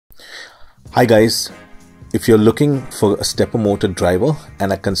Hi guys, if you're looking for a stepper motor driver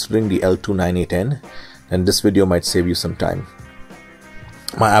and are considering the L298N, then this video might save you some time.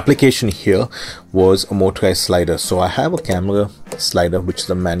 My application here was a motorized slider. So I have a camera slider, which is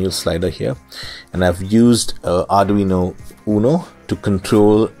a manual slider here, and I've used Arduino Uno to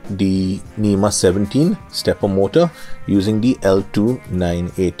control the NEMA 17 stepper motor using the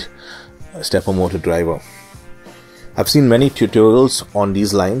L298 stepper motor driver. I've seen many tutorials on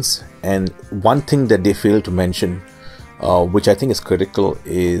these lines, and one thing that they fail to mention, which I think is critical,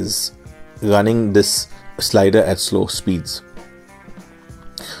 is running this slider at slow speeds.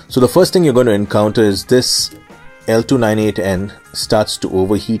 So the first thing you're going to encounter is this L298N starts to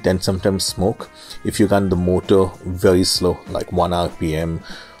overheat and sometimes smoke if you run the motor very slow, like 1 RPM,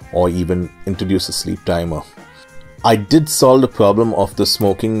 or even introduce a sleep timer. I did solve the problem of the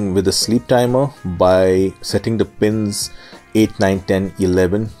smoking with a sleep timer by setting the pins 8, 9, 10,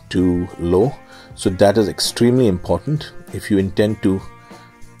 11 to low. So that is extremely important. If you intend to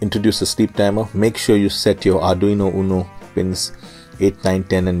introduce a sleep timer, make sure you set your Arduino Uno pins 8, 9,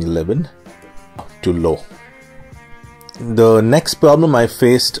 10 and 11 to low. The next problem I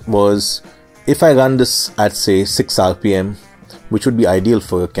faced was if I run this at say 6 RPM, which would be ideal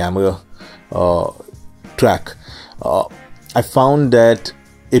for a camera track, I found that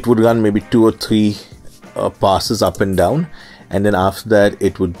it would run maybe 2 or 3 passes up and down, and then after that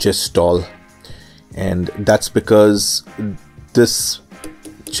it would just stall, and that's because this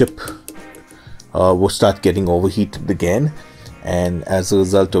chip will start getting overheated again, and as a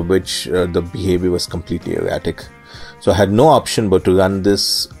result of which the behavior was completely erratic. So I had no option but to run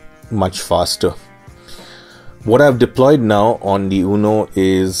this much faster. What I've deployed now on the Uno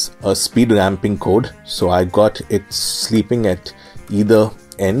is a speed ramping code. So I got it sleeping at either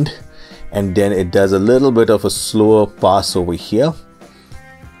end, and then it does a little bit of a slower pass over here,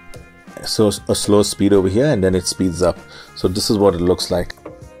 so a slow speed over here, and then it speeds up. So this is what it looks like.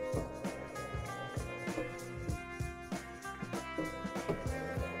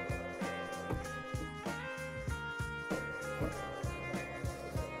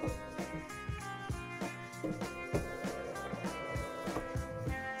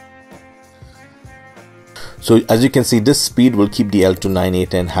 So as you can see, this speed will keep the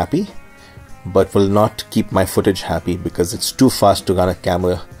L298N happy, but will not keep my footage happy because it's too fast to run a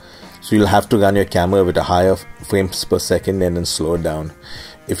camera. So you'll have to run your camera with a higher frames per second and then slow it down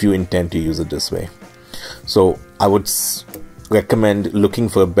if you intend to use it this way. So I would recommend looking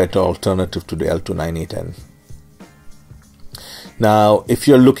for a better alternative to the L298N. Now, if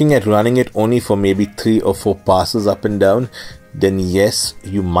you're looking at running it only for maybe 3 or 4 passes up and down, then yes,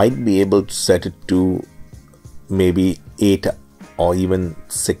 you might be able to set it to maybe 8 or even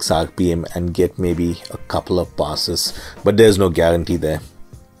 6 RPM and get maybe a couple of passes, but there's no guarantee there.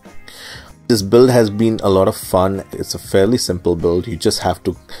 This build has been a lot of fun. It's a fairly simple build. You just have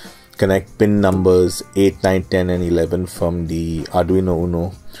to connect pin numbers 8, 9, 10 and 11 from the Arduino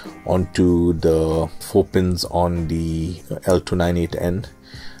Uno onto the 4 pins on the L298N.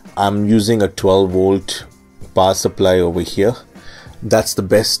 I'm using a 12 volt power supply over here. That's the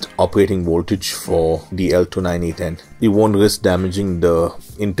best operating voltage for the L298N. You won't risk damaging the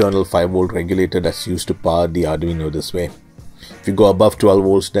internal 5 volt regulator that's used to power the Arduino this way. If you go above 12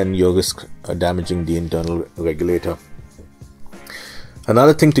 volts, then you risk damaging the internal regulator.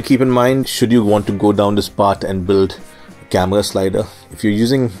 Another thing to keep in mind, should you want to go down this path and build a camera slider, if you're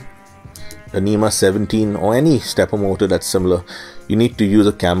using a NEMA 17 or any stepper motor that's similar, you need to use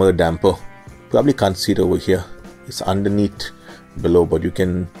a camera damper. Probably can't see it over here. It's underneath below, but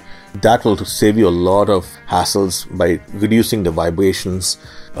that will save you a lot of hassles by reducing the vibrations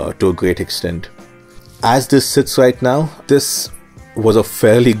to a great extent. As this sits right now, this was a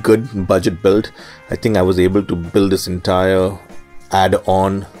fairly good budget build. I think I was able to build this entire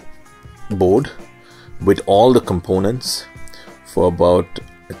add-on board with all the components for about,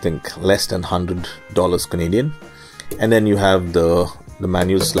 I think, less than $100 Canadian, and then you have the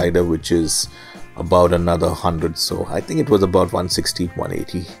manual slider, which is about another 100, so I think it was about 160,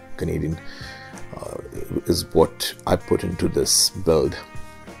 180 Canadian is what I put into this build.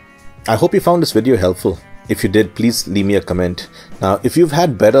 I hope you found this video helpful. If you did, please leave me a comment. Now, if you've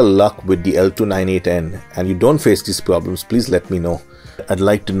had better luck with the L298N and you don't face these problems, please let me know. I'd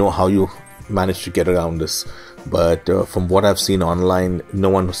like to know how you managed to get around this, but from what I've seen online, no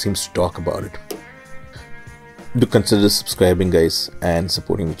one seems to talk about it. Do consider subscribing, guys, and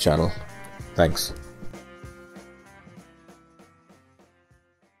supporting the channel. Thanks.